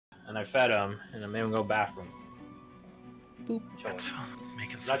and I fed him, and I made him go bathroom. Boop. Chilling.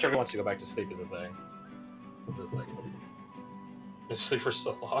 Making Not sure if he wants to go back to sleep is a thing. Just like just sleep for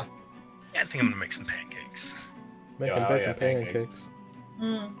so long. Yeah, I think I'm gonna make some pancakes. Making bacon pancakes.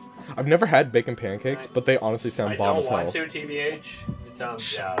 Mm. I've never had bacon pancakes, but they honestly sound bomb as hell. I don't want to, TBH. It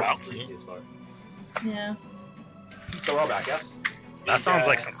sounds, tasty as fuck. Yeah. So we're all back, yes? That sounds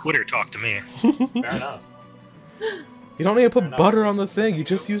like some quitter talk to me. Fair enough. You don't need to put butter on the thing, you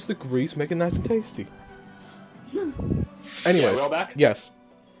just use the grease, make it nice and tasty. Anyways, we're all back? Yes.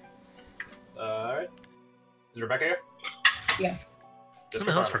 Alright. Is Rebecca here? Yes. Who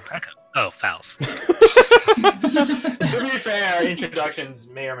the hell's Rebecca? Oh, Fouls. To be fair, introductions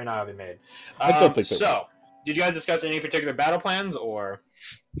may or may not have been made. I don't think so. Did you guys discuss any particular battle plans, or?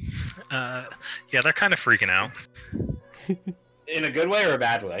 Yeah, they're kind of freaking out. In a good way or a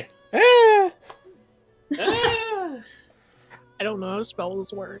bad way? Eh. I don't know how to spell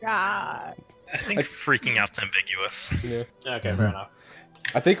this word. I think freaking out's ambiguous. Yeah. Okay, fair enough.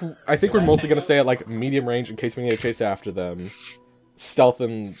 I think we're mostly gonna say at like medium range in case we need to chase after them, stealth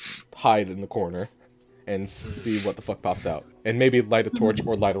and hide in the corner, and see what the fuck pops out, and maybe light a torch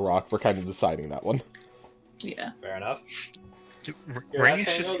or light a rock. We're kind of deciding that one. Yeah. Fair enough.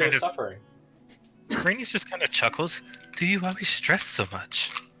 Rainey's just kind of suffering. Rainey's just kind of chuckles. Do you always stress so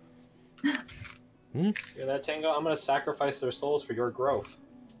much? Hear that, Tango? I'm gonna sacrifice their souls for your growth.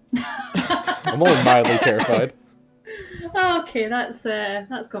 I'm only mildly terrified. Okay, that's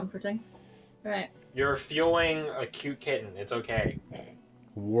comforting. Right. You're fueling a cute kitten. It's okay.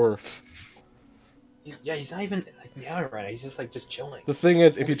 Worf. He's not even like meowing right now. He's just like chilling. The thing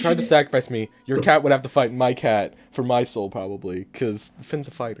is, if you tried to sacrifice me, your cat would have to fight my cat for my soul, probably, because Finn's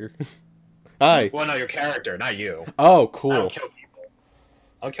a fighter. Hi. Well, no, your character, not you. Oh, cool. I don't kill people.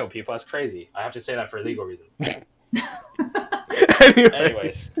 I don't kill people. That's crazy. I have to say that for legal reasons.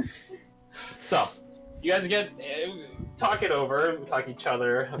 Anyways. So, you guys get talk it over, talk each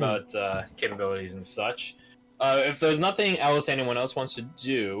other about capabilities and such. If there's nothing else anyone else wants to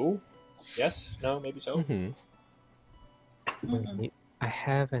do, yes, no, maybe so. Wait, I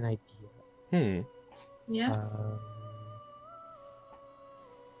have an idea. Yeah.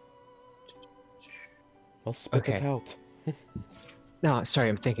 I'll spit it out. No, sorry,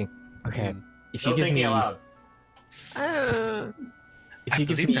 I'm thinking. Okay, if you No give thinking me, aloud. if you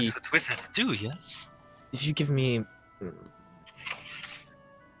give me, that's what wizards do. Yes. if you give me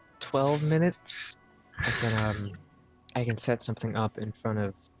 12 minutes, I can set something up in front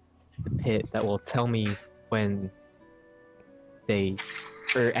of the pit that will tell me when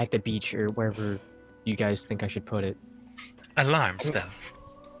or at the beach or wherever you guys think I should put it. Alarm spell.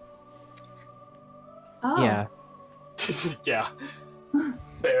 Oh. Yeah. Yeah.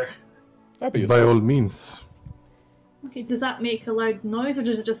 Fair. That'd be By all means. Okay, does that make a loud noise or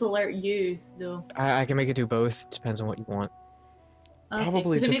does it just alert you, though? I can make it do both. Depends on what you want. Okay,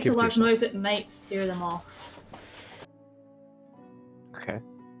 Probably if it just makes give a it to loud yourself. noise, it might scare them off. Okay.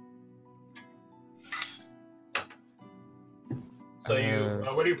 So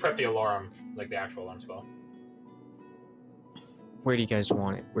where do you prep the alarm, like the actual alarm spell? Where do you guys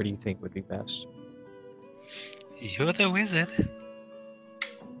want it? Where do you think would be best? You're the wizard.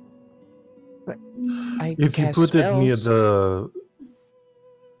 I If you cast put it near spells.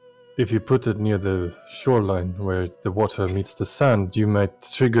 if you put it near the shoreline where the water meets the sand, you might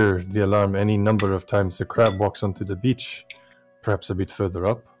trigger the alarm any number of times the crab walks onto the beach, perhaps a bit further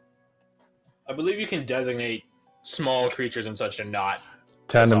up. I believe you can designate small creatures and such and not.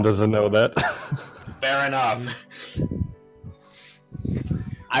 Tandem doesn't know that. Fair enough.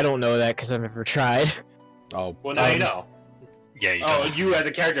 I don't know that because I've never tried. Oh, Well, now you know. Yeah, you Oh, don't. you as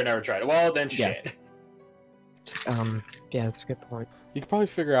a character never tried. Well, then shit. Yeah, that's a good point. you could probably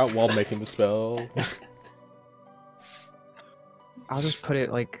figure out while making the spell. I'll just put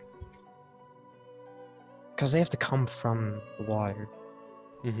it like, because they have to come from the water.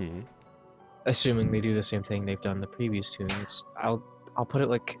 Assuming they do the same thing they've done the previous tunes, I'll put it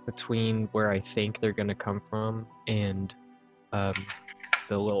like between where I think they're gonna come from and the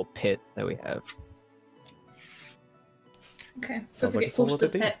little pit that we have. Okay, so Sounds to like a get solo close to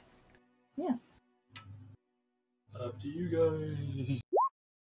the DD. pit. Yeah. Up to you guys.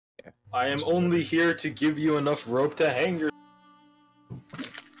 I am only here to give you enough rope to hang your.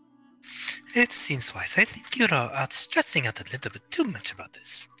 It seems wise. I think you're stressing out a little bit too much about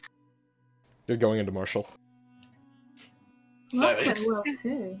this. You're going into Marshall. Well, that's It's- quite well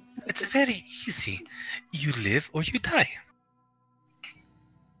too. It's very easy. You live or you die.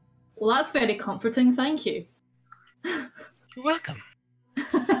 Well, that's very comforting, thank you. You're welcome.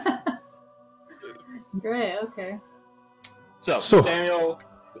 Great, okay. So, So- Samuel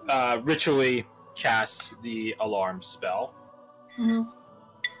ritually cast the alarm spell. Mm-hmm.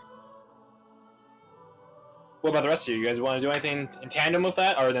 What about the rest of you? You guys want to do anything in tandem with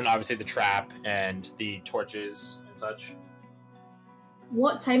that, other than obviously the trap and the torches and such?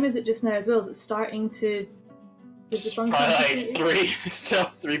 What time is it just now as well? Is it starting to... Is the It's sun probably starting to- like 3, so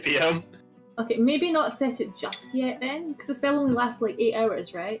 3 p.m. Okay, maybe not set it just yet then, because the spell only lasts like 8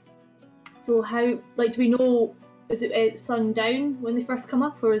 hours, right? So how, like, do we know, is it at sundown when they first come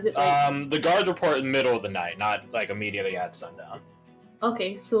up, or is it like... The guards report in the middle of the night, not like immediately at sundown.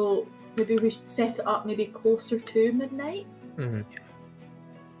 Okay, so maybe we should set it up maybe closer to midnight? Mhm.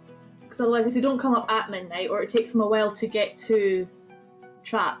 Because otherwise if they don't come up at midnight, or it takes them a while to get to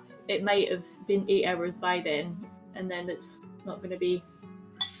trap, it might have been 8 hours by then, and then it's not going to be,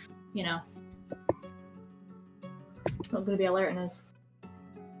 you know, it's not going to be alerting us.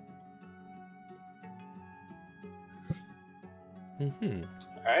 Mm-hmm.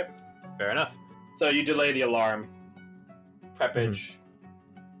 Alright, fair enough. So you delay the alarm. Preppage.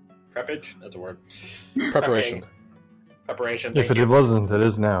 Preppage? That's a word. Preparation. Preparation. If Thank it you. wasn't, it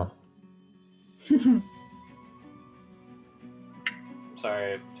is now.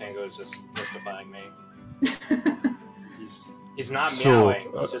 Sorry, Tango is just mystifying me. He's not So,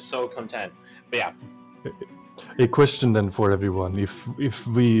 meowing. He's just so content. But yeah. A question then for everyone: if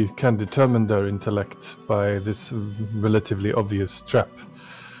we can determine their intellect by this relatively obvious trap,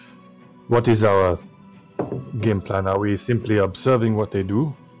 what is our game plan? Are we simply observing what they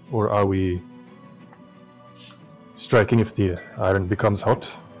do, or are we striking if the iron becomes hot?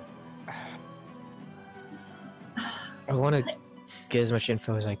 I want to get as much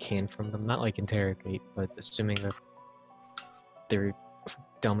info as I can from them. Not like interrogate, but assuming that they're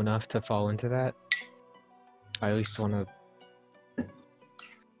dumb enough to fall into that. I at least want to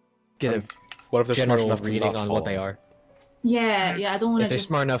get a What if they're smart general enough to reading not on fall? what they are. Yeah, I don't want If to they're just...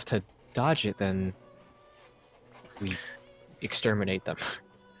 smart enough to dodge it, then we exterminate them.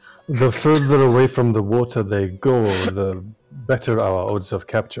 The further away from the water they go, the better our odds of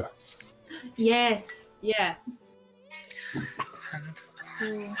capture. Yes, yeah.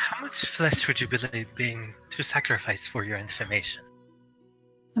 And how much flesh would you be willing to sacrifice for your information?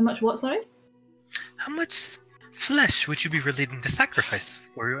 How much what, sorry? How much flesh would you be willing to sacrifice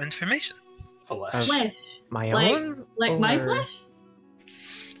for your information? Flesh. Flesh. My Like- own? Like my Or- flesh?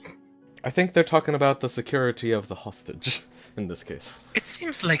 I think they're talking about the security of the hostage in this case. It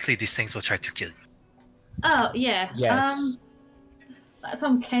seems likely these things will try to kill you. Oh, yeah. Yes. That's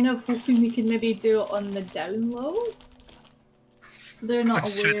what I'm kind of hoping we can maybe do it on the down low. So they're not I'm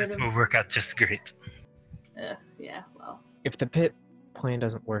sure aware that of... will work out just great. Yeah, well. If the pit plan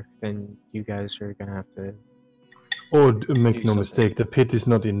doesn't work, then you guys are gonna have to. Or make Do no something. mistake, the pit is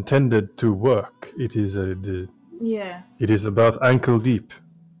not intended to work. It is Yeah. it is about ankle deep.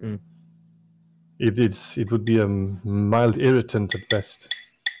 Mm. It would be a mild irritant at best.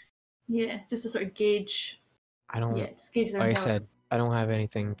 Yeah, just to sort of gauge... I don't. Yeah, just gauge their Like I intelligence. said, I don't have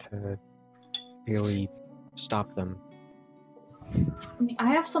anything to really stop them. I mean, I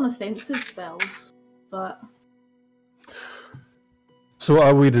have some offensive spells, but... So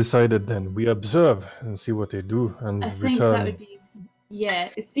are we decided then? We observe and see what they do and I think return that would be... Yeah,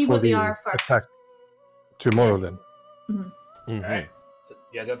 see for what they the are first. attack tomorrow Yes. then. Mhm. Alright. So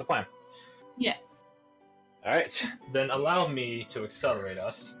you guys got the plan. Yeah. Alright. Then allow me to accelerate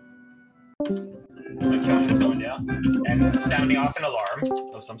us. Killing Sonya and sounding off an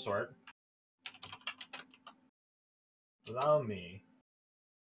alarm of some sort. Allow me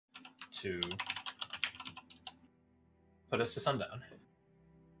to put us to sundown.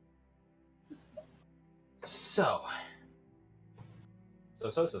 So.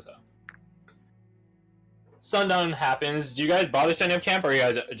 Sundown happens. Do you guys bother setting up camp, or you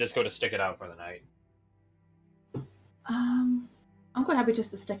guys just go to stick it out for the night? I'm quite happy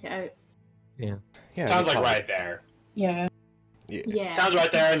just to stick it out. Yeah, Sounds just like have- right there. Yeah, Yeah. Town's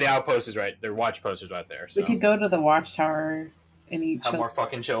right there, and the outpost is right. Their watch post is right there. So we could go to the watchtower and eat have chili. more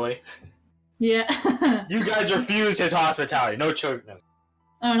fucking chili. Yeah. You guys refused his hospitality. No chili. No.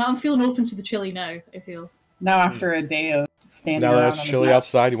 I don't know, I'm feeling open to the chili now, I feel. Now after a day of standing Now around that it's on the chilly couch.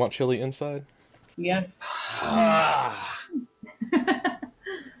 outside, you want chili inside? Yes. Ah.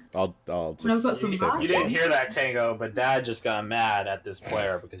 I'll just I've got some say sauce. You didn't hear that, Tango, but Dad just got mad at this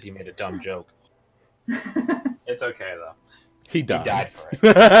player because he made a dumb joke. It's okay though. He He died. died for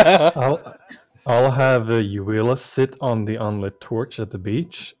it. I'll have Yuela sit on the unlit torch at the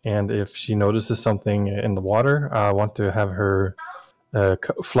beach, and if she notices something in the water, I want to have her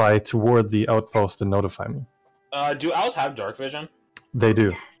fly toward the outpost and notify me. Do owls have dark vision? They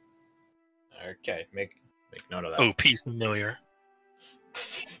do. Okay, make note of that. Oh, peace familiar.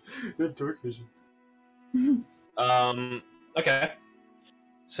 Good dark vision. Okay.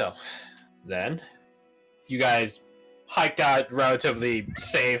 So, then, you guys hiked out relatively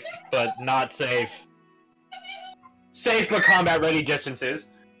safe, but not safe. Safe but combat-ready distances.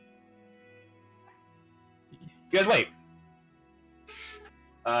 You guys wait.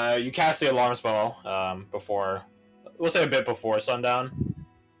 You cast the alarm spell before, we'll say a bit before sundown.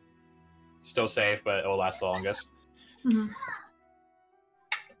 Still safe, but it will last the longest. Mm-hmm.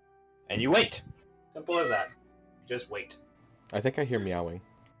 And you wait. Simple as that. Just wait. I think I hear meowing.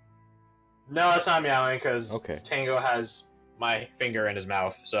 No, it's not meowing because Okay. Tango has my finger in his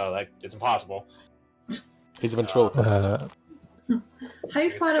mouth, so like it's impossible. He's a ventriloquist. How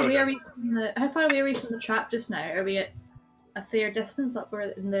far away are we from the? How far away are we from the trap just now? Are we at a fair distance up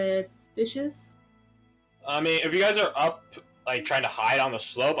where in the bushes? I mean, if you guys are up, like trying to hide on the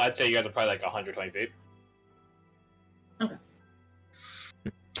slope, I'd say you guys are probably like 120 feet. Okay.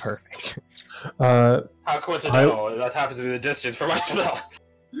 Perfect. How coincidental! That happens to be the distance for my spell.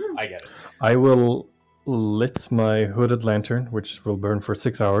 I get it. I will lit my hooded lantern, which will burn for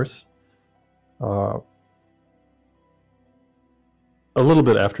 6 hours. A little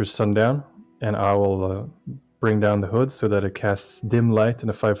bit after sundown, and I will bring down the hood so that it casts dim light in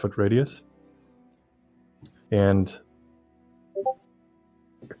a 5-foot radius. And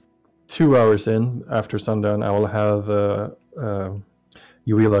 2 hours in, after sundown, I will have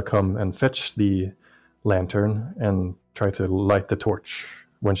Yuila come and fetch the lantern and try to light the torch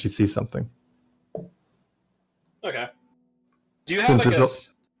when she sees something. Okay. Do you have like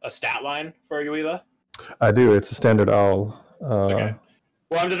a stat line for Yuila? I do. It's a standard owl. Okay.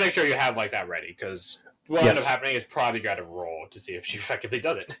 Well, I'm just making sure you have like that ready, because what will end up happening is probably got to roll to see if she effectively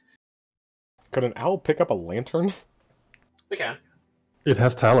does it. Could an owl pick up a lantern? They can. It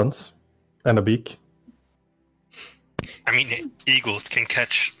has talons and a beak. I mean, eagles can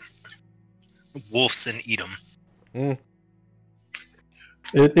catch wolves and eat them.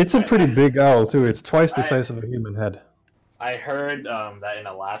 It's a pretty big owl, too. It's twice the size of a human head. I heard that in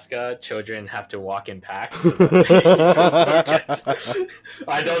Alaska, children have to walk in packs.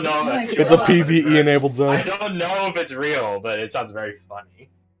 I don't know if that's true. It's a PvE-enabled zone. I don't know if it's real, but it sounds very funny.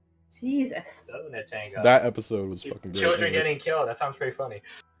 Jesus. Doesn't it, Tango? That episode was fucking good. Children Anyways. getting killed. That sounds pretty funny.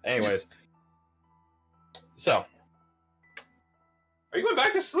 Anyways. So. Are you going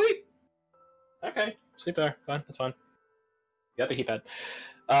back to sleep? Okay. Sleep there. Fine. That's fine. You got the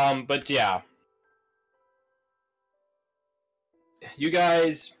keypad. But yeah. You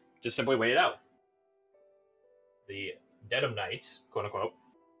guys just simply wait it out. The dead of night, quote unquote.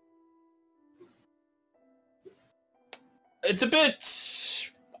 It's a bit,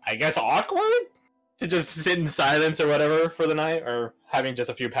 I guess, awkward to just sit in silence or whatever for the night, or having just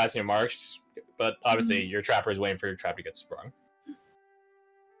a few passing marks. But obviously, your trapper is waiting for your trap to get sprung.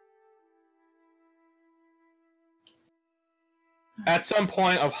 At some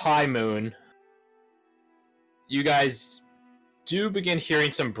point of high moon, you guys do begin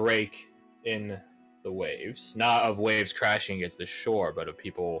hearing some break in the waves. Not of waves crashing against the shore, but of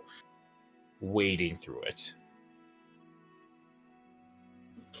people wading through it.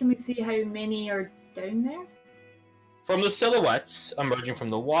 Can we see how many are down there? From the silhouettes emerging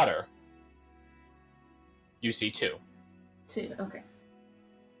from the water, you see two. Two, okay.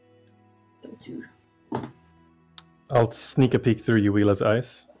 So two. I'll sneak a peek through Yuila's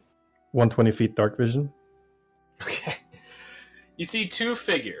eyes. 120 feet dark vision. Okay. You see two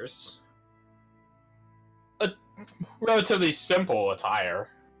figures. A relatively simple attire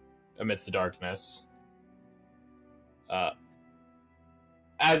amidst the darkness.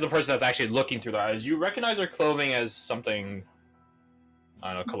 As the person that's actually looking through their eyes, you recognize their clothing as something,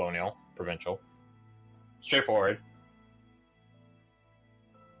 I don't know, colonial, provincial. Straightforward.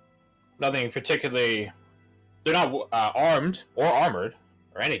 Nothing particularly... They're not armed or armored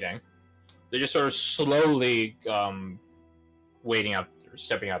or anything. They're just sort of slowly wading out,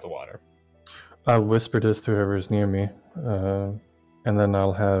 stepping out the water. I'll whisper this to whoever is near me, and then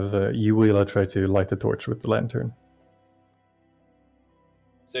I'll have Yuila try to light the torch with the lantern.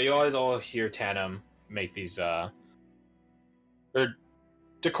 So you always all hear Tanum make these, or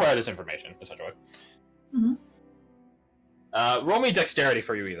declare this information, essentially. Mm-hmm. Roll me dexterity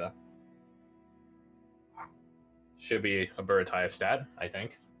for you, either. Should be a bird's highest stat, I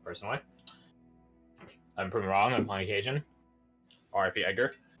think, personally. I'm proven wrong on occasion. R.I.P.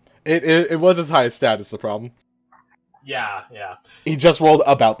 Edgar. It was his highest stat, is the problem. Yeah. He just rolled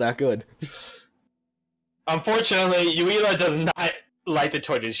about that good. Unfortunately, Yuila does not light the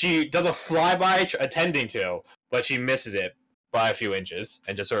torches. She does a flyby attending to, but she misses it by a few inches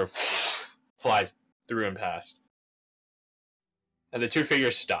and just sort of flies through and past. and the two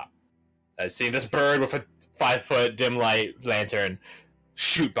figures stop. As seeing this bird with a 5-foot dim light lantern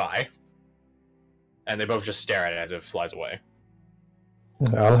shoot by, and they both just stare at it as it flies away.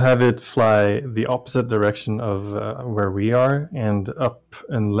 I'll have it fly the opposite direction of where we are and up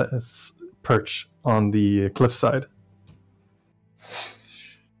and let's perch on the cliffside.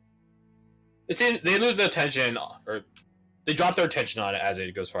 They lose their attention, or they drop their attention on it as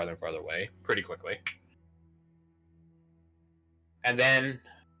it goes farther and farther away pretty quickly. And then,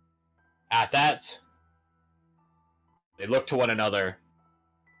 at that, they look to one another,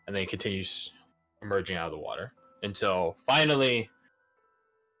 and then it continues emerging out of the water until finally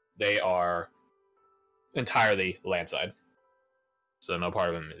they are entirely landside. So no part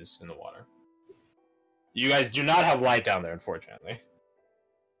of them is in the water. You guys do not have light down there, unfortunately.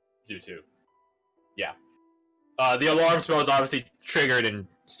 Due to... Yeah. The alarm spell is obviously triggered and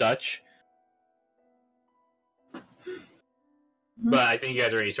such. But I think you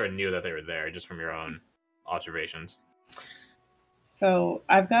guys already sort of knew that they were there, just from your own observations. So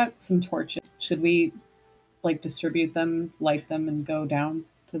I've got some torches. Should we, like, distribute them, light them, and go down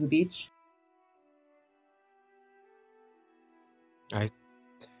to the beach? I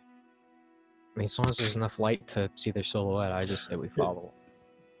mean, as long as there's enough light to see their silhouette, I just say we follow.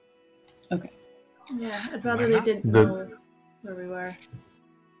 Okay. Yeah, I'd rather they didn't The- know where we were.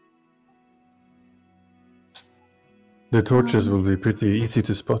 The torches will be pretty easy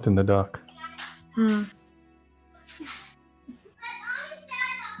to spot in the dark. Hmm.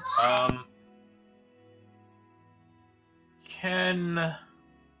 Can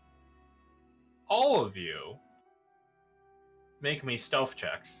all of you make me stealth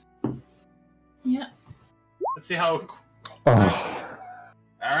checks? Yeah. Let's see how... Oh,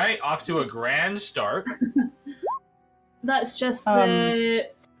 Alright, off to a grand start. That's just the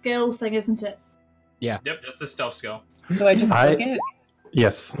skill thing, isn't it? Yep, just the stealth skill. Do I just click it?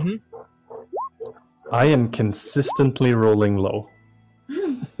 yes. Mhm. I am consistently rolling low.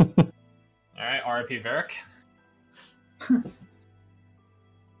 Alright, R.I.P. Varric.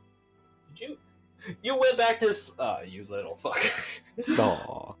 You went back to... you little fucker.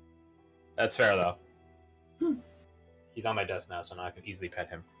 Aw. That's fair, though. He's on my desk now, so now I can easily pet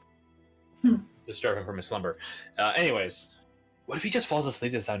him. Disturb him from his slumber. Anyways, what if he just falls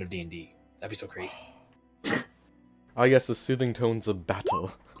asleep to the sound of D&D? That'd be so crazy. I guess the soothing tones of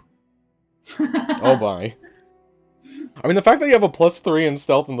battle. Oh my. I mean, the fact that you have a +3 in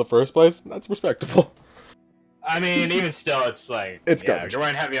stealth in the first place, that's respectable. I mean, even still, it's like... It's yeah, garbage. you're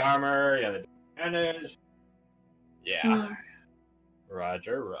wearing heavy armor, yeah, the advantage. Yeah.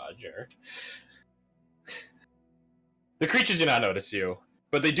 Roger. The creatures do not notice you,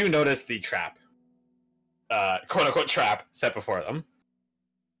 but they do notice the trap. Quote-unquote trap set before them.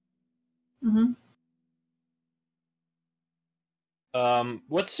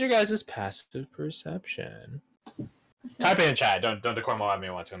 What's your guys' passive perception? Type it in chat. Don't decorum at me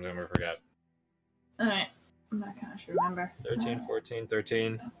once. I'm gonna forget. Alright. I'm not gonna actually remember. 13, 14,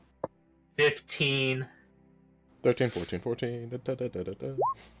 13, 15. 13, 14, 14. Da, da, da, da, da.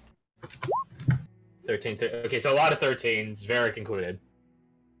 13, okay, so a lot of 13s, Varric included.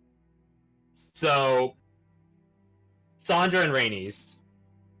 So, Sandra and Rainey's,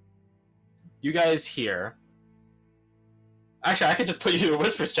 you guys hear... Actually, I could just put you in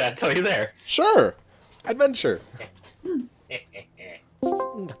Whispers chat and tell you there. Sure! Adventure!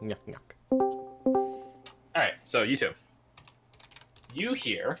 Nyuk, nyuk, nyuk. Alright, so you two. You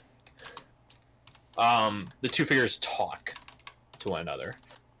hear the two figures talk to one another.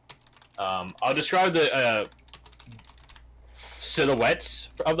 I'll describe the silhouettes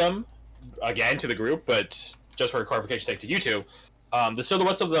of them again to the group, but just for clarification's sake to you two. The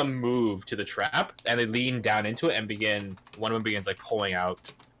silhouettes of them move to the trap, and they lean down into it and begin... One of them begins, like, pulling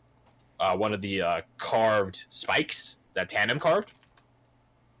out one of the carved spikes that Tandem carved.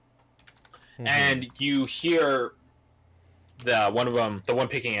 Mhm. And you hear one of them, the one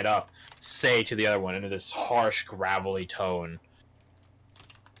picking it up, say to the other one in this harsh, gravelly tone,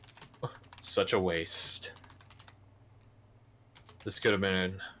 "Such a waste. This could have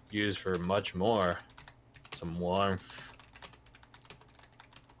been used for much more. Some warmth.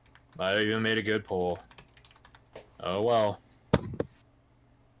 Might have even made a good pull. Oh well."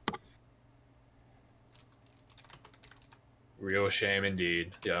 Real shame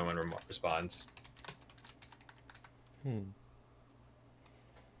indeed, the other one responds. But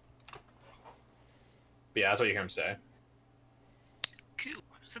yeah, that's what you hear him say. Cool.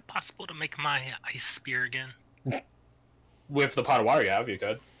 Is it possible to make my ice spear again? With the pot of water you have, you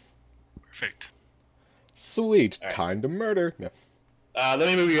could. Perfect. Sweet. Alright. Time to murder. No. Let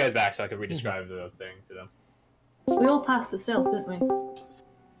me move you guys back so I can re-describe the thing to them. We all passed the stealth, didn't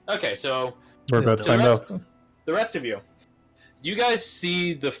we? Okay, so We're about to the find rest, out. the rest of you guys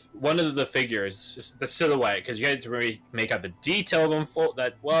see one of the figures, the silhouette, because you guys really make out the detail of them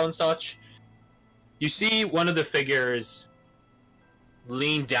that well and such. You see one of the figures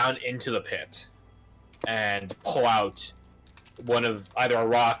lean down into the pit and pull out one of either a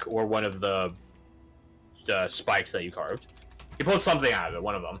rock or one of the spikes that you carved. He pulls something out of it,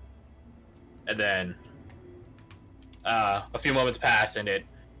 one of them, and then a few moments pass, and it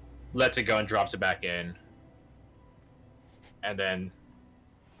lets it go and drops it back in. And then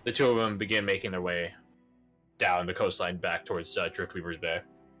the two of them begin making their way down the coastline back towards Driftweaver's Bay.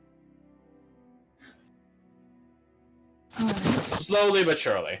 Slowly but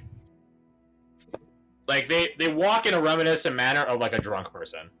surely. Like, they walk in a reminiscent manner of, like, a drunk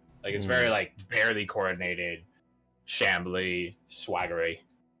person. Like, it's very, like, barely coordinated, shambly, swaggery.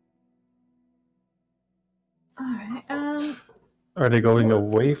 Alright, Are they going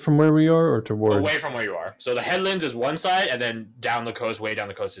away from where we are or towards? Away from where you are. So the headlands is one side, and then down the coast, way down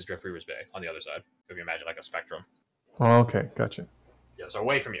the coast, is Driftweaver's Bay on the other side. If you imagine, like, a spectrum. Oh, okay, gotcha. Yeah, so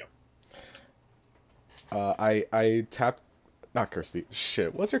away from you. I tapped... Not Kirsty.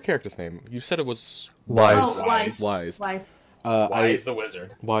 Shit, what's your character's name? You said it was... Wise. Oh, Wise. Wise. Wise. Wise the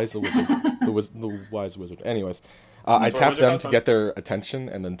wizard. Wise the wizard. the wise wizard. Anyways, I tapped them to get their attention,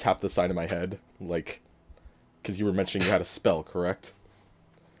 and then tapped the side of my head, like... Because you were mentioning you had a spell, correct?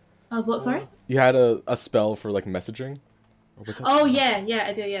 I was what, sorry? You had a spell for, like, messaging? Or was it? Oh, yeah,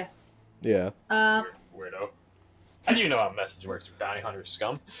 I do, yeah. Yeah. Weirdo. How do you know how message works, bounty hunter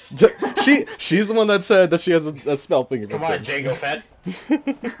scum? She's the one that said that she has a spell thing. Come on, Django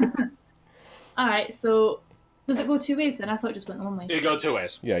Fett. Alright, so... Does it go two ways then? I thought it just went one way. You go two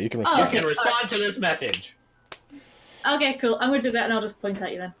ways. Yeah, you can Oh, respond. okay. You can respond to this message. Okay, cool. I'm gonna do that and I'll just point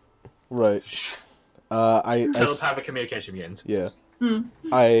at you then. Right. Telepathic communication begins. Yeah.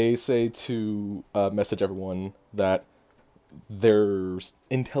 I say to message everyone that there's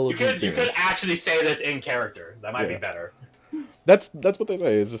intelligent You beings. could actually say this in character. That might be better. That's what they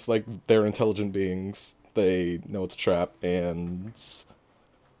say. It's just like they're intelligent beings. They know it's a trap, and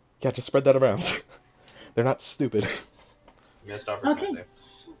yeah, just spread that around. They're not stupid. Missed opportunity.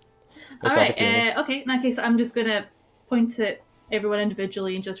 Okay. Alright, okay, in that case, I'm just gonna point at everyone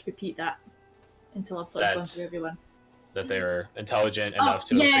individually and just repeat that until I've sort of gone through everyone. That they're intelligent enough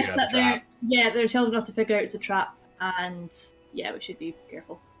to figure out the trap. They're intelligent enough to figure out it's a trap, and yeah, we should be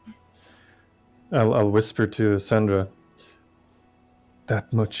careful. I'll whisper to Sandra.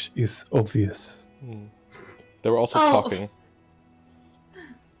 That much is obvious. They were also talking.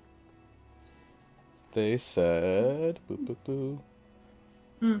 They said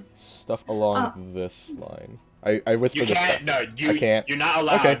stuff along this line. I whispered this. I can't. You're not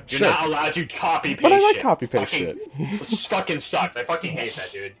allowed. Okay, you're sure. not allowed to copy paste. But I like copy paste shit. Fucking sucks. I fucking hate that,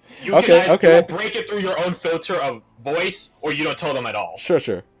 dude. You Okay, can okay. break it through your own filter of voice, or you don't tell them at all.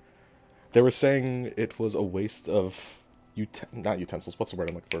 Sure. They were saying it was a waste of not utensils. What's the word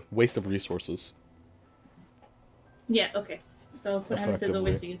I'm looking for? Waste of resources. Yeah. Okay. So put him to the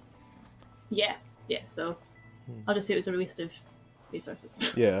waste of. Yeah. So I'll just say it was a waste of resources.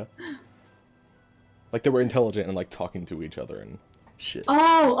 Yeah. Like they were intelligent and like talking to each other and shit.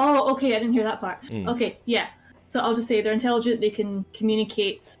 Oh, okay, I didn't hear that part. Okay, yeah. So I'll just say they're intelligent, they can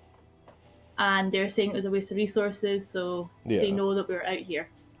communicate, and they're saying it was a waste of resources, so they know that we're out here.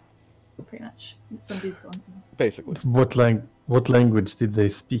 Pretty much. Somebody's on something. Basically. What language did they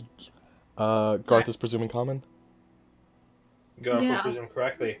speak? Garth is presuming common? Garth will presume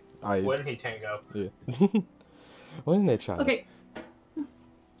correctly. When he tango. Yeah. When they child. Okay.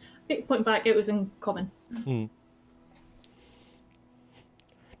 Point back, it was in common.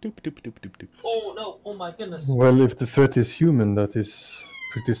 Doop. Oh no! Oh my goodness! Well, if the threat is human, that is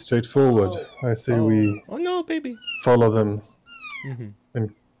pretty straightforward. I say we Oh no, baby. follow them.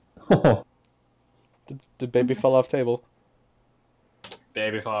 And The baby fell off table.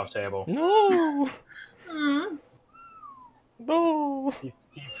 Baby fall off table. No. No. He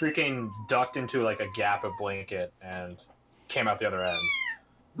freaking ducked into like a gap of blanket and came out the other end.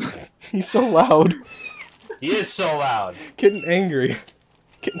 He's so loud. He is so loud. Getting angry.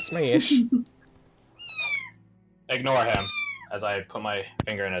 Getting smashed. Ignore him as I put my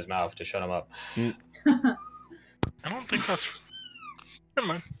finger in his mouth to shut him up. I don't think that's... Never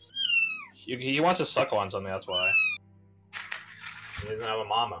mind. He wants to suckle on something, that's why. He doesn't have a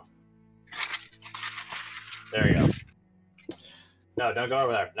mama. There you go. No, don't go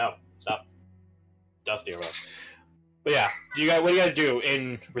over there. No, stop. Dusty over there. But yeah, what do you guys do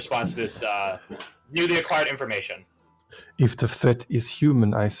in response to this newly acquired information? if the threat is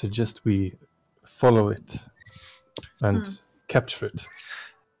human, I suggest we follow it. and capture it.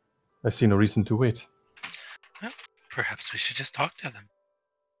 I see no reason to wait. Well, perhaps we should just talk to them.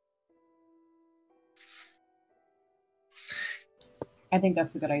 I think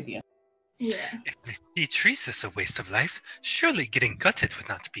that's a good idea. Yeah. If we see trees is a waste of life, surely getting gutted would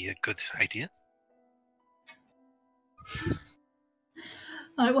not be a good idea.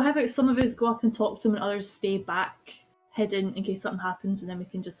 Alright, well, how about some of us go up and talk to them and others stay back, hidden, in case something happens, and then we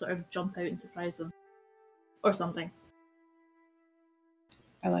can just sort of jump out and surprise them. Or something.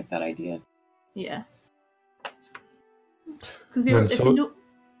 I like that idea. Yeah. Because if they know...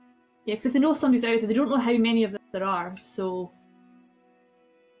 Yeah, because if they know somebody's out there, they don't know how many of them there are, so...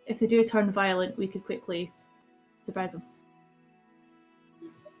 If they do turn violent, we could quickly surprise them.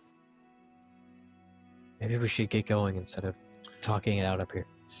 Maybe we should get going instead of talking it out up here.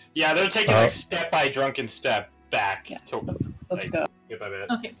 Yeah, they're taking like step by drunken step back. Yeah, to, let's go. Bit by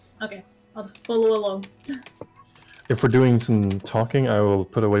bit. Okay. I'll just follow along. If we're doing some talking, I will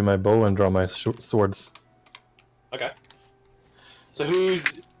put away my bow and draw my swords. Okay. So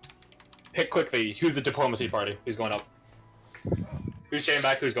pick quickly, who's the diplomacy party? Who's going up? Who's staying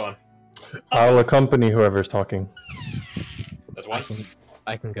back? Who's going? I'll accompany whoever's talking. That's one.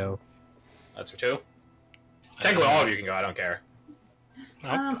 I can go. That's for two. Technically, all of you can go. I don't care.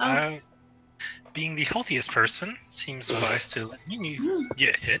 Nope. Being the healthiest person, seems wise to let me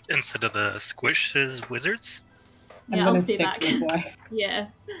get hit instead of the squishes wizards. Yeah, I'll stay back. Yeah.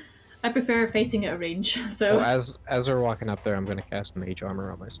 I prefer fighting at a range, so... Well, as we're walking up there, I'm going to cast mage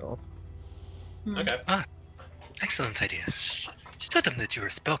armor on myself. Okay. Excellent idea. Tell them that you're a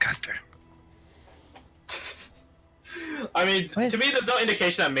spellcaster. I mean, to me, there's no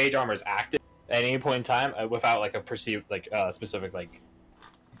indication that mage armor is active at any point in time without like a perceived, like specific, like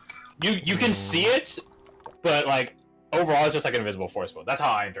you can see it, but like overall, it's just like an invisible force field. That's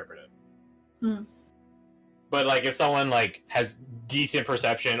how I interpret it. But like, if someone like has decent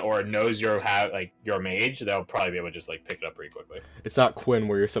perception or knows you're mage, they'll probably be able to just like pick it up pretty quickly. It's not Quinn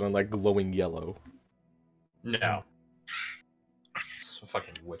where you're suddenly like glowing yellow. No. It's a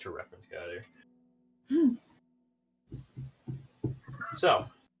fucking Witcher reference, get out of here. So,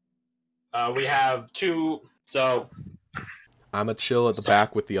 we have two. So, I'm a chill at the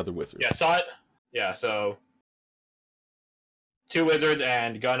back with the other wizards. Yeah, saw it. Yeah, so two wizards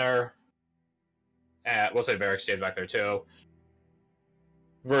and Gunnar. We'll say Varric stays back there too.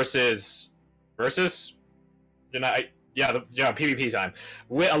 Versus, PvP time.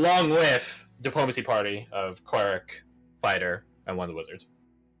 Along with diplomacy party of cleric, fighter, and one of the wizards.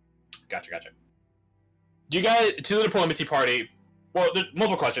 Gotcha. Do you guys, to the diplomacy party, well, there's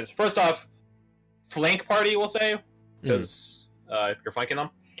multiple questions. First off, flank party, we'll say, because you're flanking them.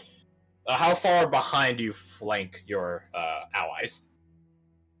 How far behind do you flank your allies?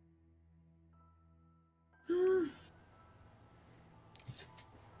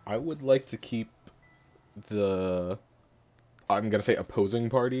 I would like to keep the, I'm gonna say opposing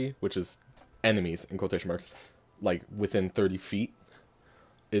party, which is enemies, in quotation marks, like within 30 feet.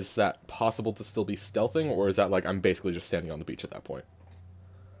 Is that possible to still be stealthing, or is that like I'm basically just standing on the beach at that point?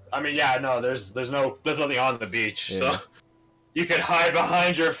 I mean, yeah, no, there's nothing on the beach, Yeah. so you can hide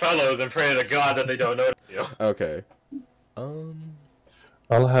behind your fellows and pray to God that they don't notice you. Okay.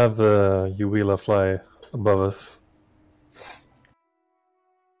 I'll have Uwila fly above us.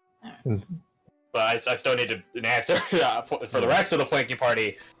 But I still need an answer for the rest of the flanking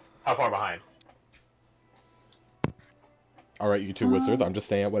party. How far behind? Alright, you two wizards, I'm just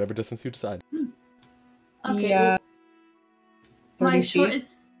staying at whatever distance you decide. Okay. Yeah. My 30 short feet?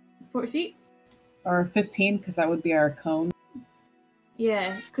 is 40 feet? Or 15, because that would be our cone.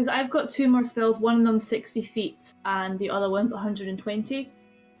 Yeah, because I've got two more spells, one of them 60 feet, and the other one's 120.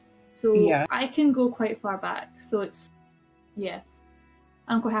 So Yeah. I can go quite far back, so it's... Yeah.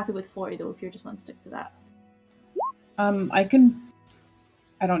 I'm quite happy with 40, though, if you just want to stick to that. I can...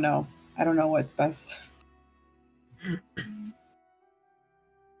 I don't know. I don't know what's best.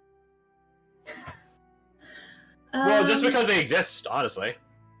 Well, just because they exist, honestly.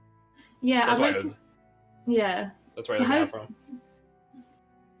 Yeah, That's I'd why like it was- to... Yeah. That's where So I how- got from.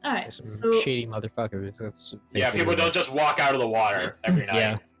 Alright, Some so... shady motherfuckers. That's Yeah, basically people don't just walk out of the water every night.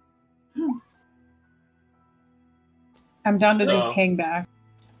 Yeah. I'm down to No. just hang back.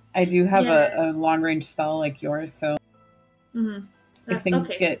 I do have Yeah. a long-range spell like yours, so Mm-hmm. if things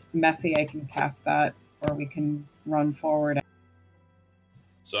okay. get messy, I can cast that, or we can run forward.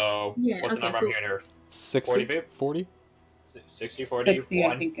 So, Yeah, what's the okay, number so- I'm hearing here? 60? 40 feet? 40? 60, 40, 60, I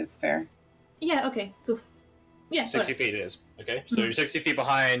 1? think is fair. Yeah, okay, so... Yeah, 60 sorry. feet it is. Okay, so Mhm. you're 60 feet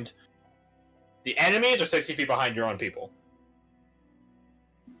behind the enemies or 60 feet behind your own people?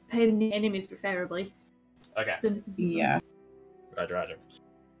 Behind the enemies, preferably. Okay. Yeah. Roger, roger.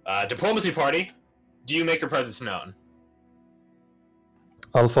 Diplomacy party. Do you make your presence known?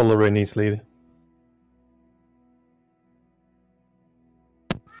 I'll follow Rhaenys lead.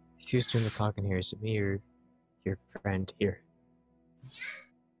 Who's doing the talking here? Is it me or your friend here?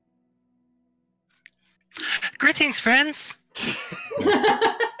 Greetings, friends.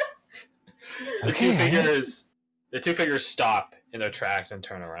 The two figures stop in their tracks and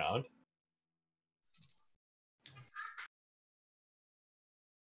turn around.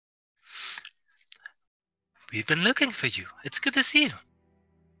 We've been looking for you. It's good to see you.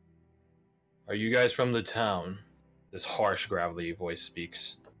 Are you guys from the town? This harsh, gravelly voice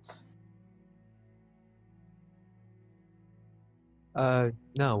speaks.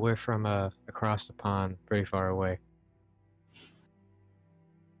 No, we're from across the pond, pretty far away.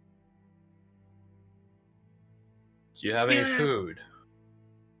 Do you have any food?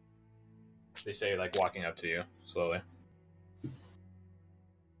 They say, like, walking up to you, slowly.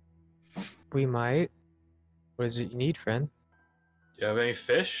 We might. What is it you need, friend? Do you have any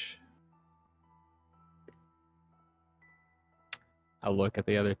fish? I'll look at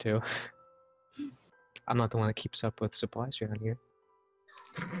the other two. I'm not the one that keeps up with supplies around here.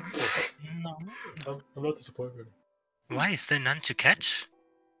 No. I'm not disappointed. Why is there none to catch?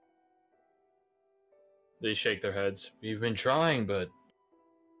 They shake their heads. We've been trying, but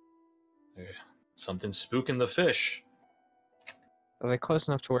something's spooking the fish. Are they close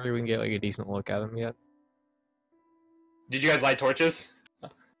enough to where we can get like a decent look at them yet? Did you guys light torches?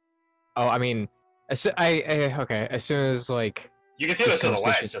 Oh, I mean, okay. As soon as like you can see the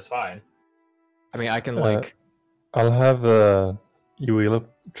silhouettes just fine. I mean, I can like. I'll have Yuila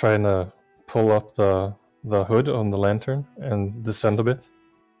trying to pull up the hood on the lantern and descend a bit.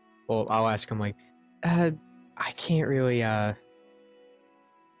 Well, I'll ask him like, I can't really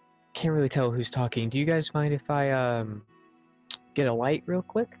tell who's talking. Do you guys mind if I get a light real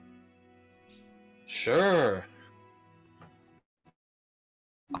quick? Sure.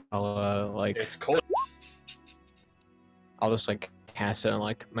 I'll like. It's cold. I'll just like cast it on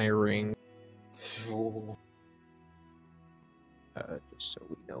like my ring. Just so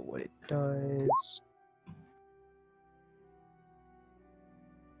we know what it does.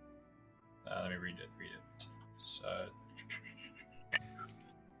 Let me read it. So,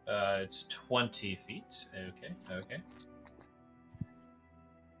 it's 20 feet. Okay.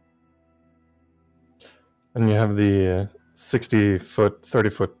 And you have the 60-foot,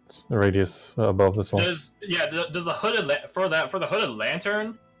 30-foot radius above this one. Does the hooded for the hooded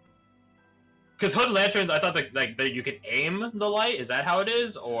lantern? Because hooded lanterns, I thought that you could aim the light. Is that how it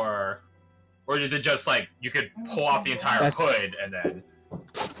is, or is it just like you could pull off the entire hood and then?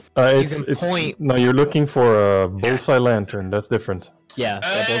 It's point. No, you're looking for a bullseye lantern. That's different. Yeah,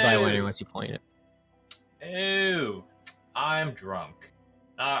 a bullseye lantern unless you point it. Ew, I'm drunk.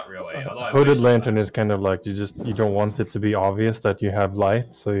 Not really. Hooded lantern is kind of like you don't want it to be obvious that you have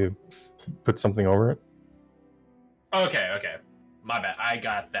light, so you put something over it. Okay. My bad. I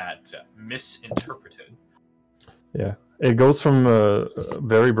got that misinterpreted. Yeah, it goes from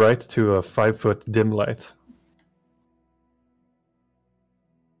very bright to a 5-foot dim light.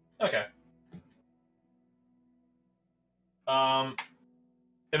 Okay.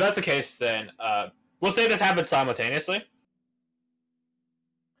 If that's the case, then we'll say this happened simultaneously.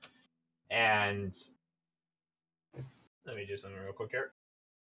 And let me do something real quick here.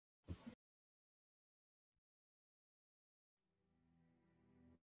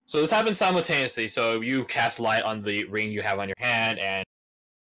 So this happens simultaneously. So you cast light on the ring you have on your hand, and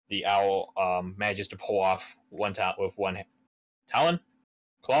the owl manages to pull off one with one talon,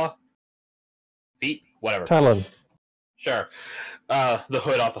 claw, feet, whatever. Talon. Sure. The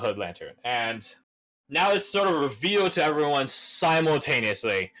hood off the hood lantern, and now it's sort of revealed to everyone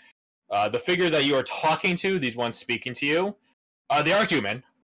simultaneously. The figures that you are talking to, these ones speaking to you, they are human.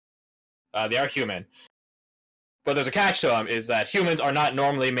 But there's a catch to them, is that humans are not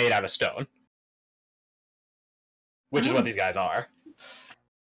normally made out of stone. Which is what these guys are.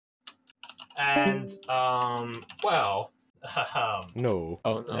 And, well... no.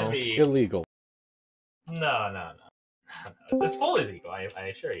 Oh, no. Illegal. No. It's fully legal, I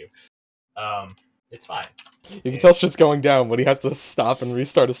assure you. It's fine. You can tell shit's going down when he has to stop and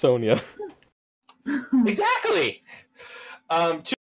restart a Sonya. Exactly!